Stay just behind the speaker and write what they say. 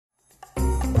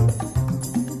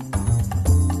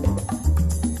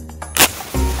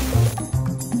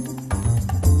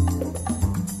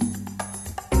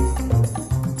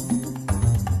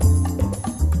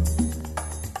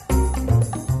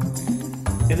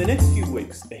the next few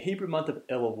weeks, the Hebrew month of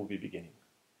Elul will be beginning.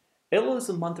 Elul is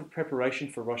a month of preparation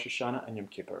for Rosh Hashanah and Yom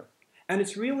Kippur. And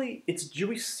it's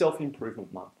Jewish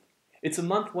self-improvement month. It's a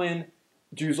month when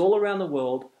Jews all around the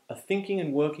world are thinking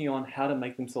and working on how to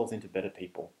make themselves into better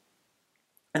people.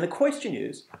 And the question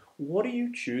is, what do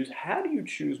you choose? How do you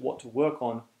choose what to work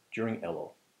on during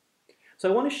Elul? So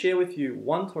I want to share with you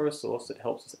one Torah source that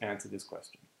helps us answer this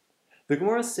question. The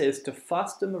Gemara says,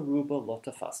 "Tefasta meruba lo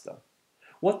tefasta."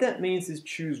 What that means is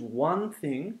choose one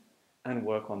thing and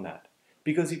work on that.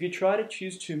 Because if you try to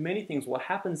choose too many things, what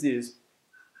happens is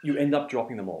you end up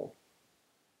dropping them all.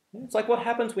 It's like what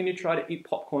happens when you try to eat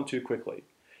popcorn too quickly.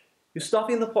 You're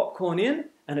stuffing the popcorn in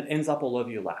and it ends up all over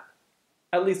your lap.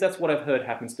 At least that's what I've heard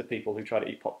happens to people who try to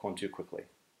eat popcorn too quickly.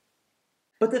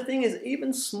 But the thing is,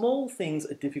 even small things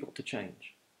are difficult to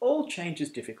change. All change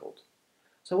is difficult.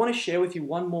 So I want to share with you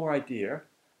one more idea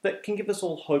that can give us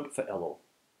all hope for Elul.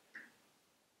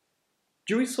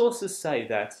 Jewish sources say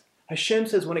that Hashem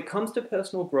says when it comes to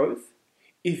personal growth,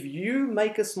 if you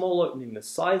make a small opening the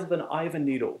size of an eye of a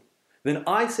needle, then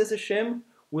I, says Hashem,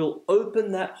 will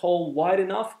open that hole wide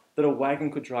enough that a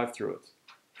wagon could drive through it.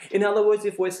 In other words,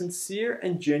 if we're sincere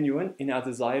and genuine in our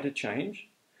desire to change,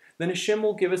 then Hashem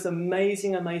will give us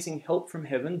amazing, amazing help from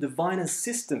heaven, divine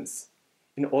assistance,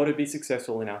 in order to be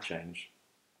successful in our change.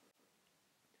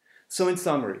 So in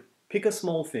summary, pick a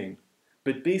small thing,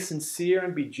 but be sincere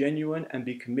and be genuine and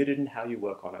be committed in how you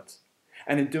work on it.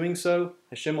 And in doing so,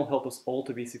 Hashem will help us all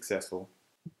to be successful.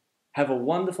 Have a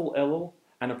wonderful Elul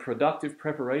and a productive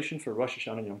preparation for Rosh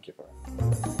Hashanah and Yom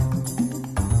Kippur.